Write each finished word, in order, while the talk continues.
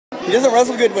He doesn't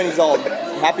wrestle good when he's all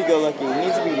happy-go-lucky. He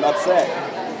needs to be upset.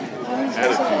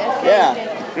 Yeah.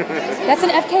 That's an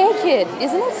FKA kid,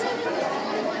 isn't it?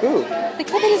 Who? The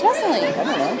kid that he's wrestling. I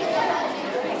don't know.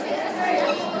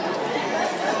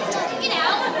 Get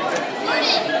out. Put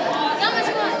it. Not much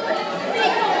fun.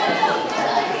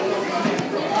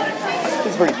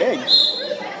 He's pretty big.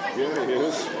 Yeah, he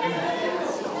is.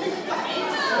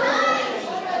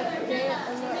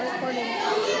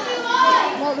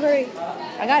 Well, hurry.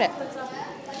 I got it.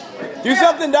 Do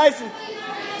something, Dyson.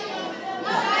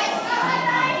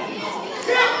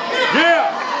 Yeah!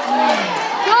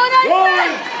 Go,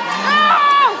 Dyson!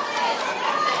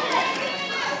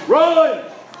 Run!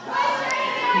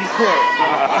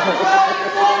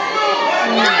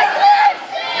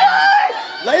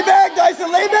 Lay back,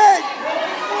 Dyson, lay back!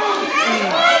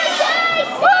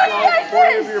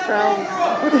 Forty of your pounds.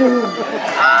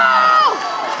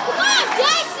 Come on,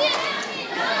 Dyson!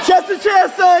 Chest to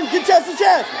chest, son! Get chest to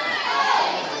chest!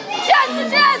 Chest to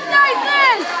chest,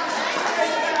 Dyson!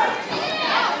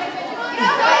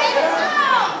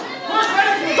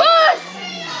 Push!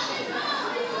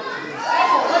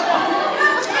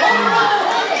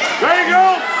 There you go!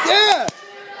 Yeah!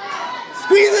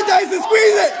 Squeeze it, Dyson,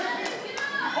 squeeze it!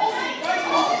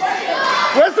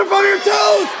 Wrestle from your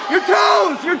toes! Your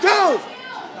toes! Your toes!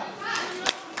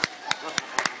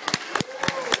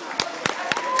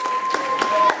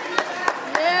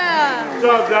 Yeah! Good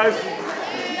job, Dyson.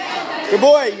 Good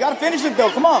boy, you gotta finish it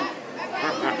though, come on.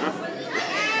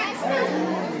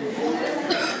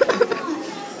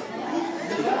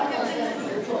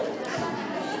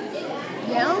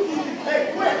 Down?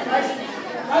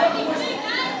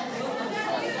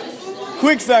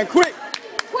 Quick, son, quick!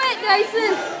 Quick,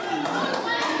 Dyson!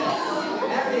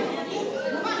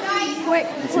 Quick,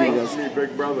 quick. See,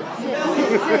 big brother.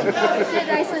 Sit,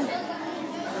 Dyson.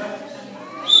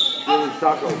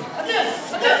 Tacos.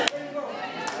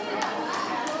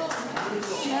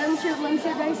 Let him shoot,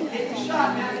 Dyson.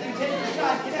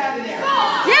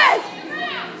 Yes!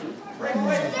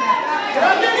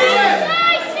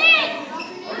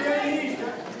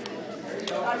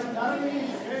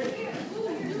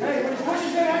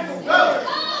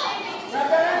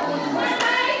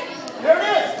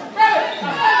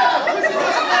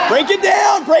 Break it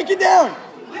down, break it down!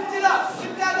 Lift it up,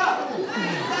 lift that up.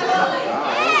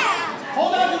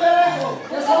 Hold on to that ankle.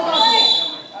 Just hold on.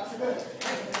 That's good.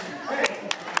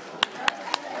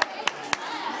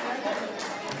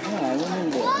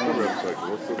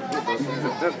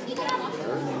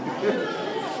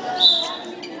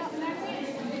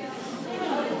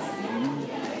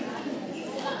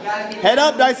 Head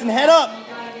up, Dyson, head up!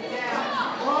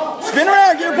 Spin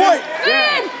around, get your point!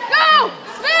 Spin! Go!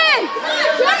 Spin!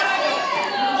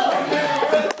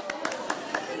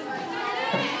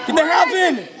 Get the half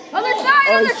in! Other side,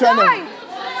 Oh, other he's trying side!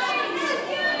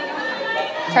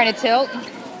 Trying to tilt.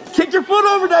 Kick your foot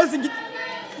over, Dyson! Get...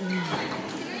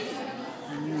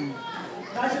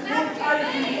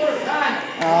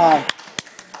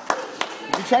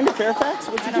 You trying to Fairfax?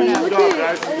 What's he trying to do? Good job,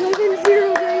 Dyson.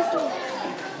 11-0, Dyson.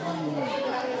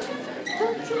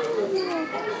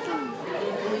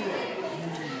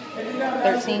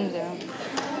 13-0.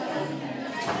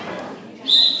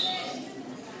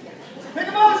 Pick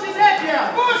him up, she's head down.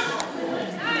 Push.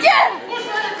 Yeah! Push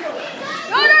right into it.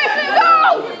 Go, Dyson, go!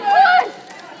 Push!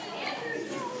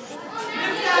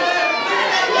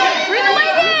 Bring the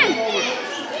weight in!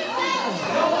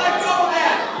 Don't let go of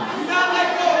that. Do not let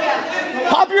go of that. Let it go.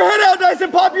 Pop your head out, Dyson!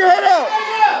 Pop your head out!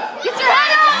 Get your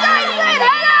head out, Dyson! Head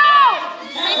out!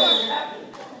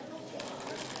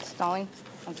 Stalling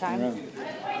on time.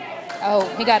 Oh,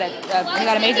 he got a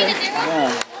major.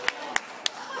 Yeah.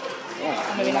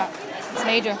 Oh, maybe not. It's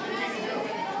major.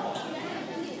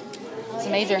 It's a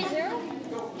major.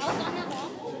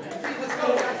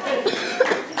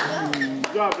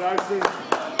 Good job, Dyson.